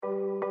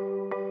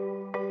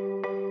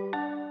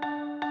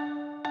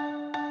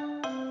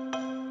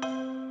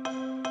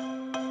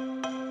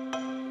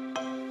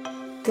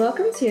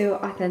Welcome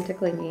to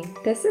Authentically Me.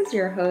 This is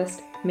your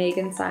host,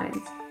 Megan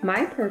Sines.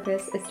 My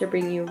purpose is to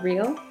bring you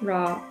real,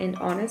 raw, and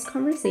honest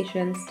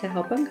conversations to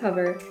help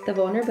uncover the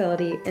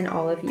vulnerability in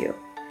all of you.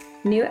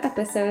 New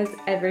episodes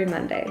every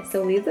Monday,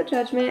 so leave the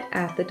judgment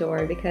at the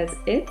door because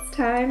it's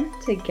time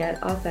to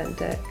get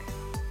authentic.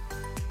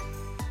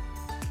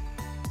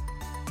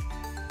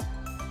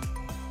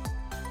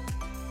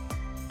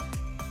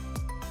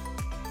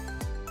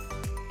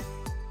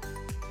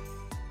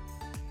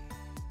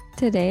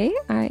 Today,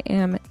 I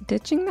am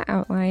ditching the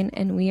outline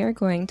and we are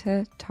going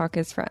to talk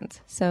as friends.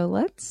 So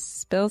let's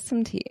spill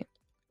some tea.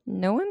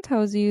 No one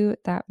tells you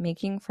that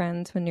making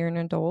friends when you're an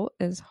adult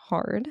is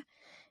hard.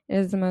 It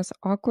is the most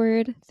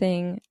awkward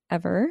thing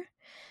ever.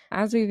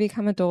 As we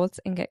become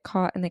adults and get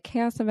caught in the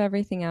chaos of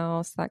everything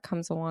else that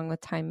comes along with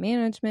time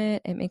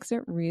management, it makes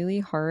it really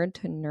hard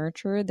to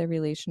nurture the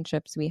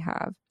relationships we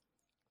have.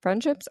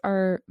 Friendships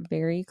are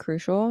very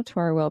crucial to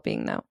our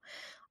well-being, though.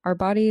 Our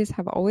bodies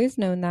have always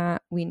known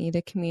that we need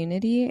a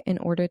community in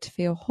order to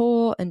feel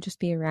whole and just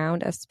be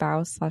around a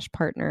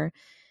spouse/partner.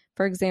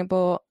 For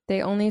example,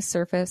 they only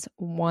surface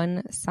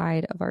one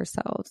side of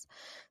ourselves.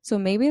 So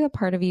maybe the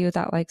part of you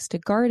that likes to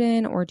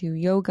garden or do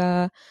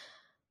yoga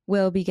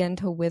will begin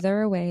to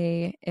wither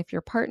away if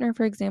your partner,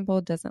 for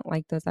example, doesn't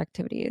like those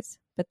activities.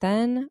 But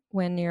then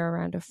when you're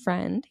around a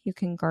friend, you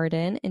can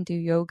garden and do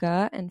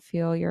yoga and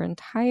feel your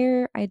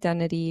entire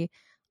identity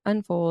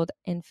unfold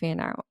and fan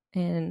out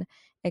and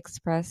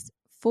express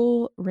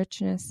full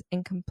richness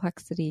and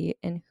complexity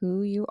in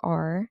who you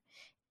are,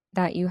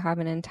 that you have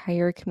an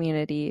entire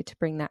community to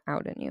bring that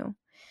out in you.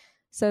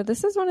 So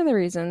this is one of the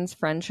reasons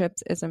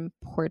friendships is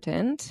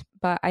important,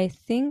 but I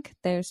think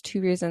there's two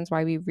reasons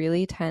why we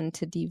really tend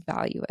to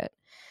devalue it.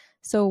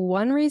 So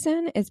one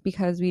reason is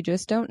because we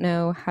just don't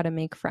know how to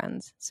make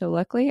friends. So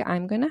luckily,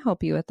 I'm going to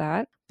help you with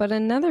that. But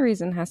another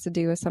reason has to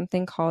do with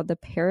something called the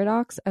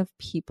paradox of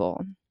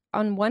people.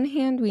 On one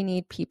hand, we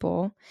need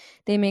people.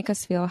 They make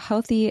us feel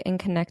healthy and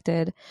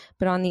connected.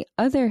 But on the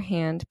other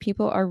hand,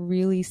 people are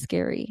really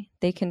scary.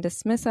 They can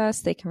dismiss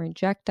us. They can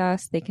reject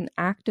us. They can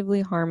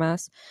actively harm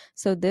us.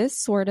 So this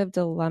sort of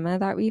dilemma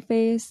that we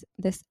face,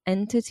 this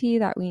entity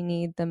that we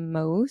need the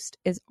most,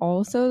 is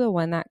also the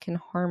one that can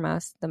harm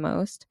us the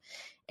most.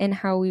 And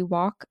how we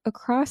walk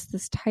across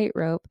this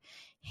tightrope,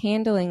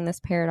 handling this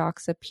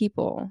paradox of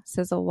people,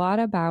 says a lot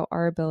about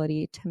our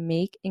ability to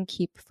make and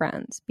keep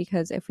friends.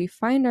 Because if we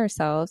find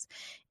ourselves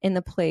in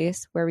the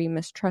place where we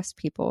mistrust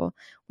people,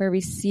 where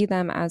we see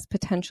them as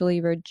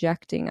potentially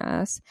rejecting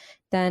us,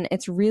 then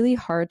it's really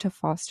hard to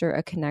foster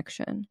a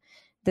connection.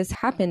 This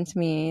happened to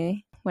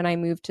me when I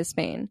moved to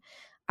Spain.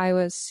 I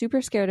was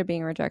super scared of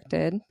being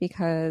rejected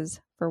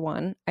because, for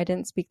one, I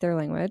didn't speak their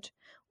language,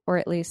 or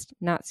at least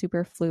not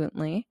super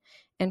fluently.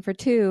 And for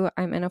two,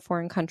 I'm in a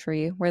foreign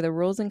country where the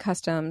rules and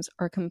customs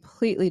are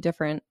completely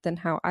different than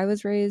how I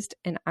was raised,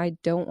 and I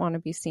don't want to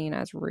be seen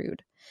as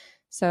rude.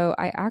 So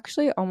I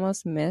actually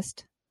almost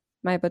missed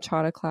my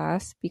bachata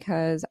class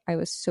because I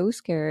was so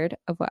scared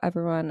of what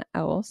everyone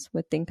else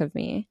would think of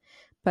me,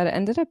 but it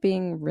ended up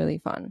being really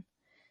fun.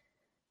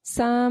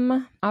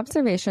 Some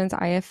observations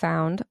I have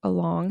found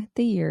along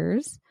the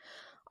years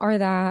are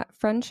that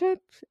friendship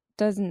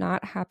does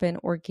not happen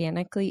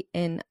organically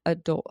in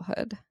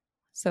adulthood.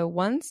 So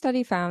one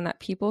study found that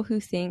people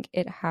who think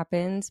it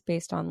happens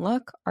based on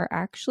luck are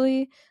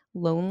actually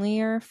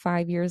lonelier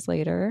 5 years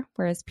later,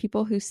 whereas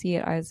people who see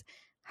it as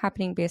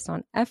happening based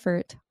on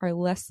effort are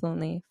less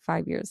lonely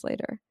 5 years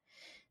later.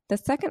 The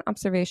second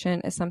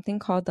observation is something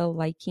called the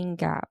liking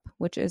gap,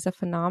 which is a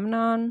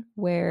phenomenon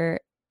where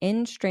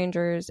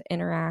strangers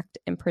interact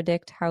and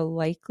predict how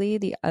likely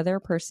the other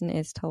person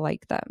is to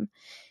like them.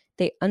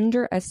 They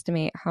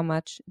underestimate how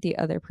much the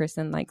other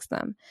person likes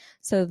them.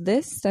 So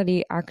this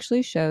study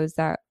actually shows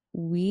that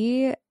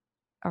we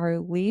are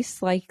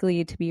least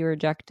likely to be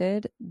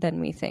rejected than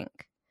we think.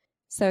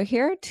 So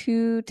here are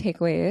two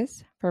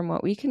takeaways from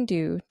what we can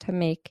do to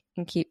make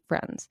and keep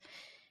friends.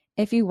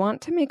 If you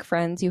want to make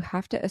friends, you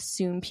have to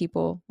assume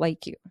people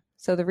like you.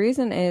 So the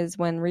reason is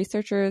when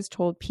researchers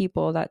told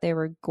people that they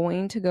were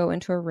going to go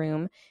into a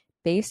room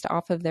based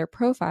off of their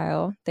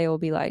profile, they will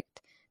be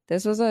liked.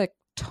 This was a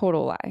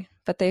total lie.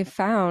 But they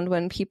found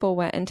when people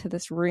went into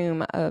this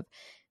room of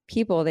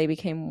people, they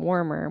became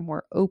warmer,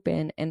 more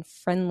open, and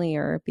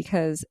friendlier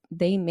because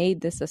they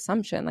made this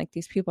assumption, like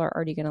these people are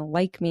already going to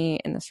like me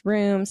in this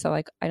room. So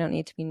like, I don't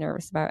need to be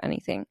nervous about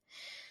anything.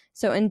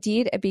 So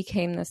indeed, it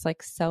became this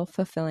like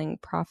self-fulfilling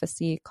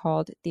prophecy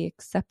called the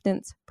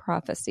acceptance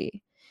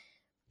prophecy,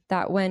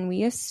 that when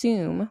we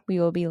assume we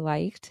will be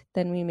liked,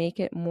 then we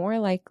make it more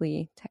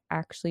likely to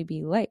actually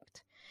be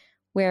liked.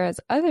 Whereas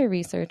other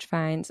research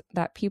finds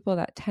that people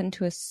that tend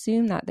to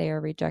assume that they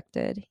are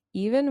rejected,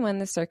 even when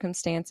the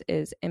circumstance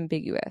is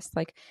ambiguous,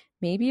 like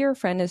maybe your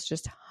friend is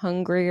just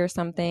hungry or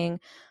something,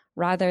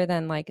 rather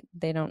than like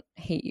they don't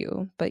hate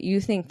you, but you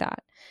think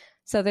that.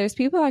 So there's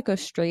people that go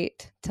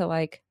straight to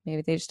like,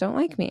 maybe they just don't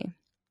like me.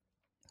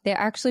 They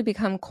actually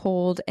become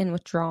cold and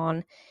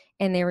withdrawn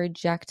and they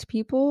reject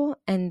people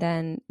and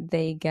then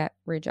they get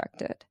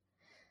rejected.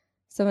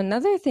 So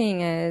another thing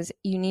is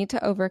you need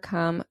to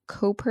overcome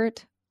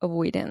covert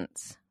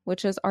avoidance,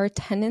 which is our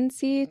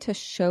tendency to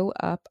show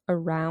up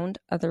around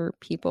other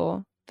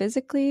people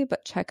physically,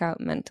 but check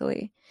out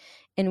mentally.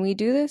 And we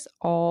do this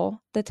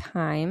all the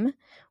time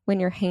when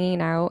you're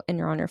hanging out and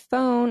you're on your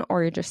phone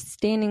or you're just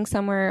standing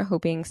somewhere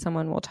hoping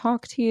someone will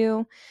talk to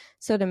you.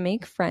 So to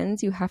make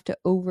friends, you have to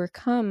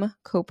overcome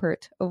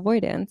covert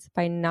avoidance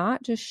by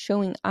not just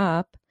showing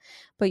up,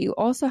 but you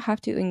also have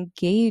to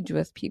engage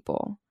with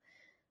people.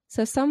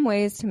 So some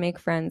ways to make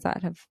friends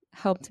that have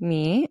helped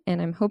me,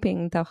 and I'm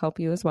hoping they'll help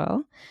you as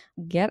well: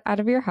 get out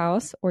of your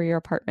house or your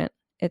apartment.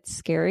 It's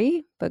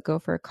scary, but go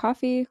for a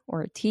coffee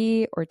or a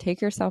tea or take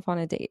yourself on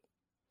a date.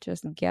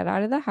 Just get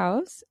out of the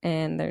house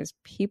and there's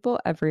people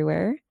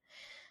everywhere.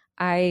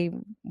 I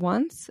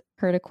once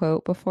heard a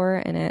quote before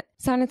and it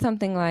sounded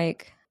something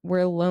like,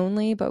 we're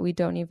lonely, but we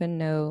don't even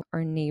know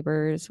our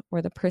neighbors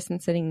or the person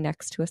sitting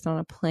next to us on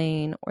a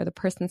plane or the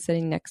person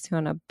sitting next to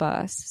on a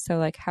bus. So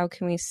like, how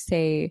can we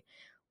say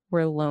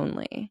we're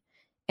lonely?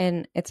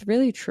 And it's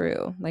really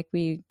true. Like,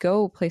 we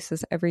go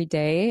places every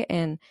day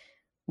and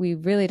we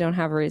really don't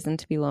have a reason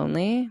to be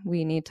lonely.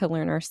 We need to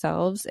learn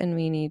ourselves and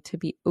we need to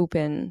be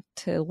open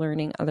to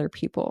learning other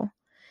people.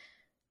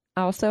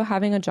 Also,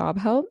 having a job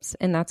helps,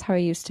 and that's how I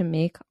used to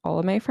make all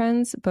of my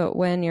friends. But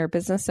when you're a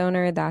business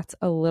owner, that's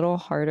a little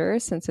harder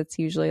since it's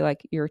usually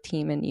like your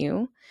team and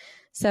you.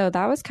 So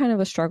that was kind of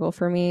a struggle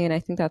for me. And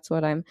I think that's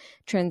what I'm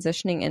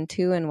transitioning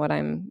into and what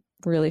I'm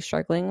really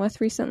struggling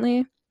with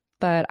recently.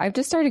 But I've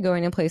just started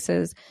going to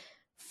places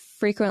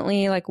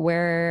frequently, like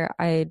where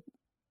I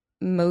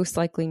most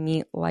likely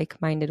meet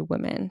like-minded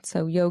women.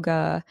 So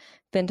yoga,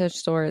 vintage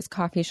stores,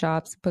 coffee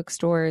shops,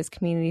 bookstores,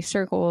 community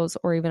circles,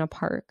 or even a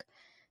park.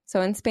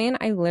 So in Spain,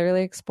 I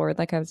literally explored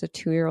like I was a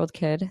 2-year-old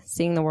kid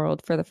seeing the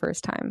world for the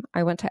first time.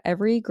 I went to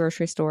every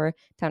grocery store,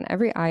 down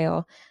every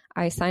aisle.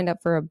 I signed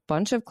up for a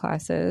bunch of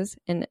classes,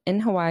 and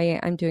in Hawaii,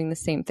 I'm doing the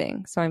same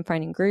thing. So I'm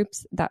finding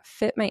groups that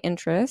fit my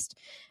interest,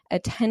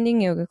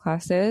 attending yoga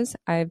classes.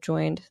 I've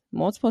joined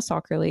multiple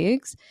soccer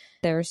leagues.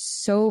 There's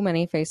so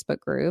many Facebook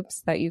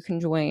groups that you can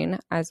join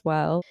as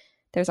well.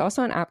 There's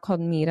also an app called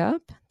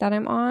Meetup that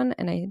I'm on,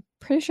 and I'm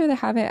pretty sure they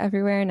have it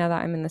everywhere now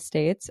that I'm in the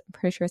States. I'm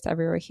pretty sure it's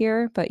everywhere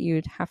here, but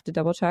you'd have to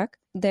double check.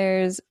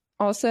 There's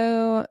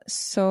also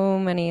so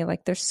many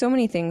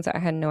things that I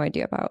had no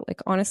idea about.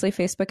 Like, honestly,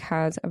 Facebook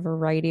has a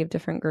variety of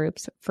different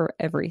groups for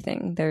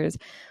everything. There's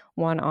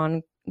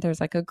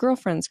like a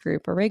girlfriends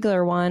group, a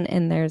regular one,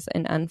 and there's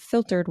an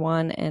unfiltered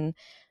one, and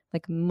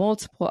like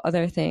multiple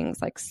other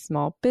things like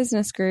small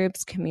business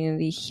groups,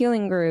 community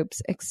healing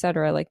groups,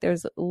 etc. Like,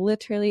 there's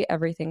literally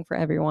everything for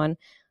everyone.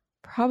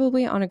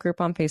 Probably on a group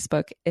on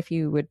Facebook. If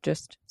you would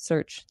just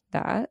search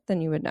that,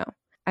 then you would know.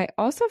 I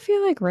also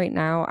feel like right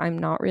now I'm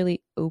not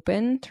really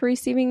open to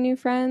receiving new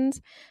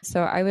friends.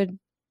 So I would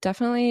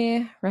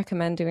definitely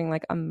recommend doing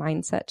like a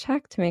mindset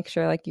check to make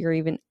sure like you're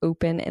even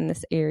open in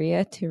this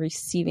area to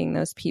receiving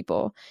those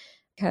people.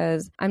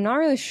 Because I'm not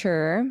really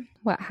sure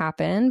what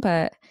happened,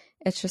 but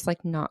it's just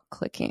like not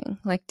clicking.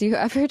 Like, do you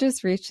ever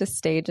just reach a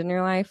stage in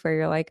your life where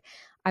you're like,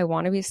 I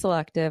want to be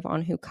selective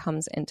on who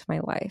comes into my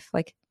life?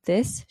 Like,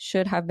 this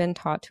should have been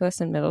taught to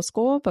us in middle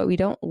school, but we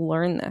don't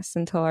learn this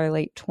until our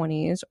late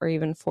 20s or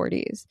even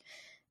 40s.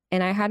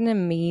 And I had an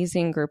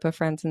amazing group of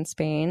friends in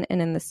Spain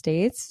and in the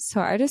States. So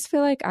I just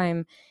feel like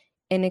I'm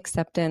in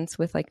acceptance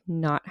with like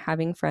not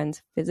having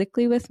friends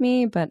physically with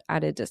me, but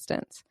at a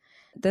distance.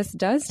 This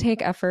does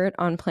take effort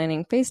on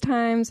planning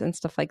FaceTimes and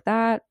stuff like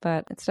that,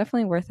 but it's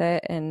definitely worth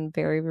it and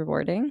very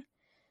rewarding.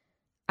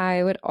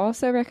 I would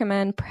also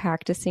recommend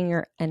practicing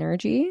your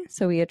energy.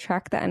 So we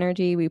attract the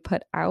energy we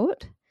put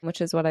out, which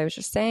is what I was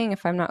just saying.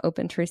 If I'm not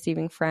open to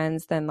receiving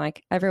friends, then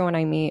like everyone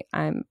I meet,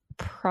 I'm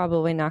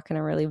probably not going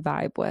to really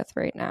vibe with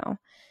right now.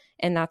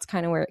 And that's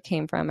kind of where it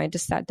came from. I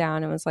just sat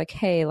down and was like,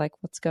 hey, like,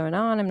 what's going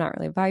on? I'm not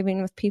really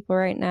vibing with people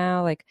right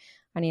now. Like,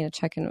 I need to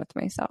check in with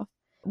myself.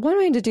 One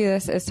way to do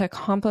this is to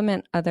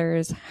compliment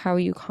others how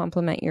you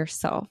compliment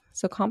yourself.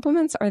 So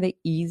compliments are the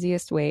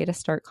easiest way to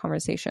start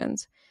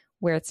conversations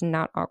where it's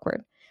not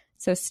awkward.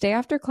 So stay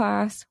after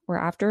class or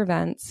after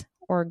events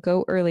or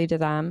go early to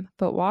them,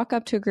 but walk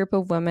up to a group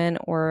of women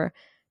or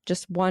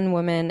just one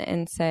woman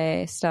and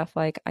say stuff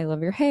like, I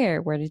love your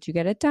hair. Where did you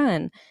get it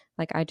done?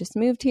 Like, I just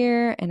moved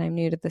here and I'm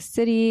new to the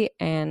city,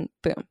 and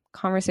boom,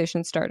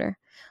 conversation starter.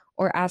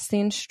 Or ask the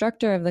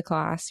instructor of the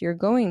class you're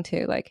going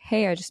to, like,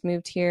 hey, I just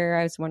moved here.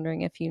 I was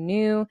wondering if you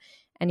knew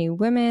any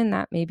women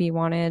that maybe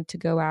wanted to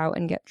go out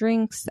and get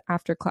drinks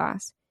after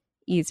class.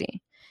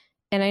 Easy.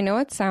 And I know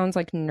it sounds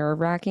like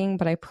nerve-wracking,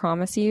 but I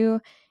promise you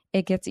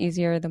it gets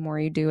easier the more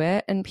you do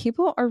it. And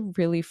people are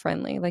really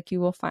friendly. Like, you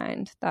will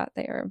find that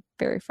they are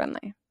very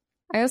friendly.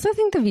 I also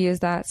think the views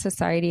that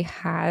society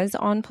has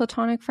on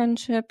platonic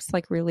friendships,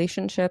 like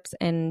relationships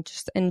and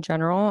just in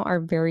general, are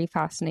very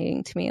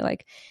fascinating to me.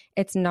 Like,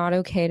 it's not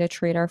okay to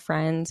treat our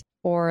friends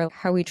or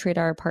how we treat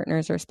our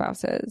partners or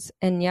spouses.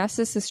 And yes,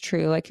 this is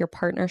true. Like, your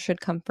partner should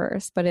come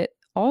first, but it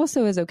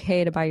also is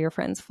okay to buy your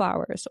friends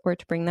flowers or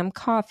to bring them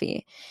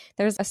coffee.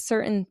 There's a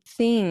certain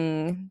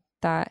thing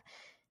that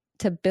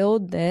to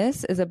build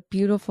this is a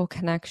beautiful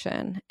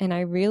connection. And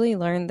I really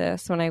learned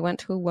this when I went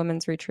to a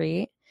women's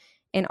retreat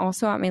and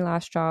also at my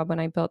last job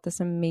when I built this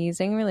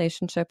amazing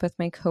relationship with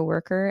my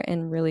coworker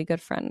and really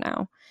good friend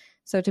now.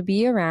 So to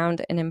be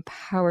around an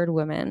empowered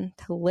woman,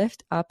 to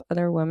lift up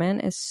other women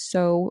is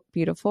so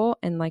beautiful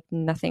and like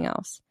nothing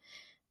else.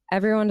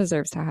 Everyone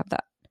deserves to have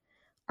that.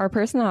 Our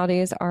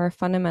personalities are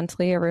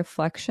fundamentally a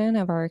reflection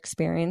of our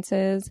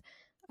experiences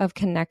of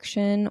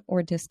connection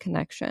or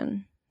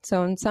disconnection.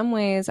 So in some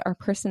ways, our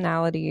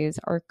personalities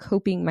are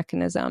coping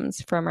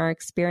mechanisms from our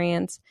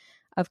experience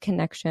of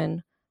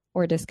connection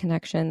or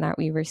disconnection that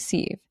we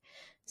receive.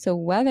 So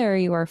whether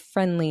you are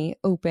friendly,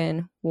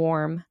 open,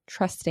 warm,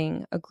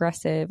 trusting,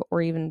 aggressive,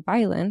 or even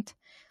violent,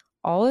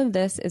 all of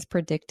this is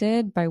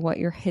predicted by what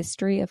your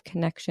history of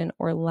connection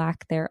or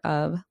lack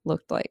thereof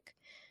looked like.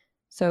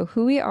 So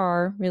who we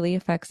are really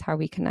affects how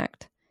we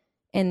connect.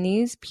 And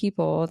these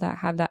people that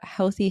have that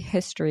healthy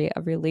history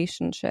of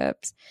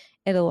relationships,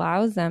 it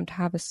allows them to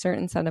have a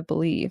certain set of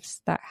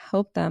beliefs that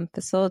help them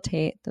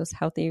facilitate those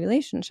healthy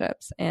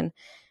relationships. And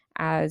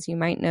as you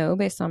might know,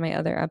 based on my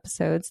other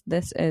episodes,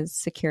 this is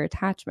secure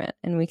attachment,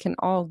 and we can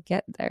all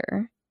get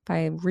there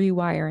by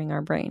rewiring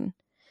our brain.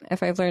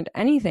 If I've learned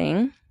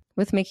anything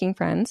with making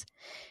friends,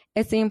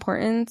 it's the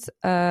importance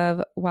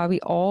of, while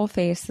we all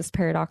face this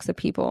paradox of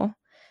people,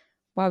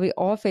 while we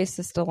all face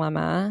this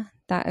dilemma,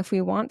 that if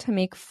we want to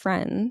make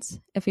friends,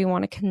 if we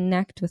want to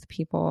connect with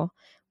people,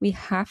 we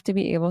have to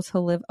be able to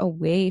live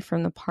away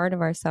from the part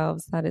of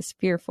ourselves that is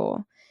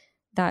fearful,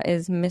 that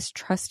is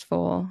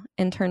mistrustful,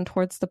 and turn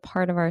towards the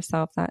part of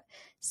ourselves that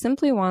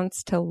simply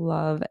wants to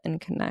love and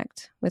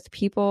connect with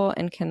people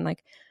and can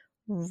like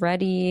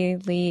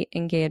readily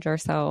engage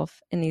ourselves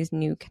in these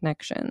new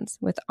connections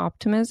with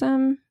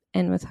optimism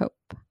and with hope.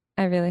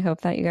 I really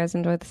hope that you guys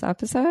enjoyed this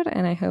episode,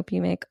 and I hope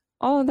you make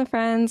all of the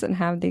friends and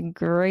have the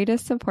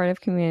greatest supportive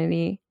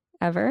community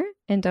ever.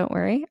 And don't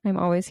worry, I'm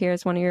always here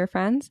as one of your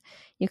friends.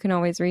 You can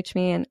always reach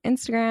me on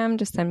Instagram,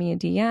 just send me a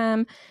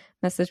DM,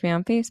 message me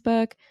on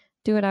Facebook,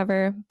 do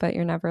whatever, but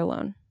you're never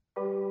alone.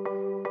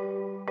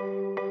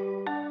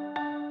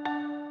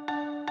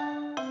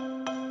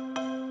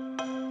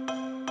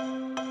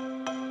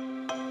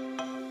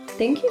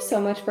 Thank you so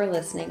much for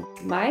listening.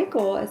 My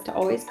goal is to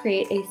always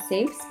create a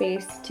safe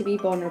space to be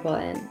vulnerable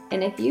in.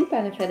 And if you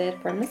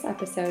benefited from this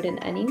episode in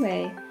any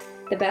way,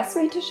 the best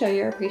way to show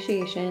your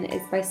appreciation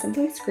is by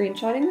simply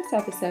screenshotting this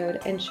episode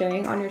and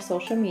sharing on your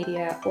social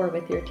media or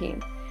with your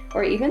team.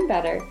 Or even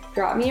better,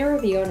 drop me a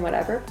review on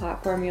whatever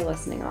platform you're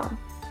listening on.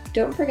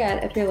 Don't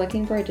forget, if you're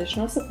looking for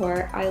additional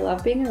support, I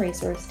love being a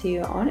resource to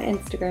you on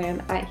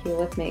Instagram at Heal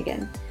with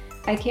Megan.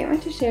 I can't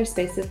wait to share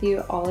space with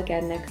you all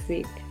again next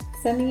week.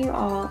 Sending you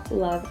all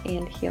love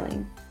and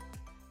healing.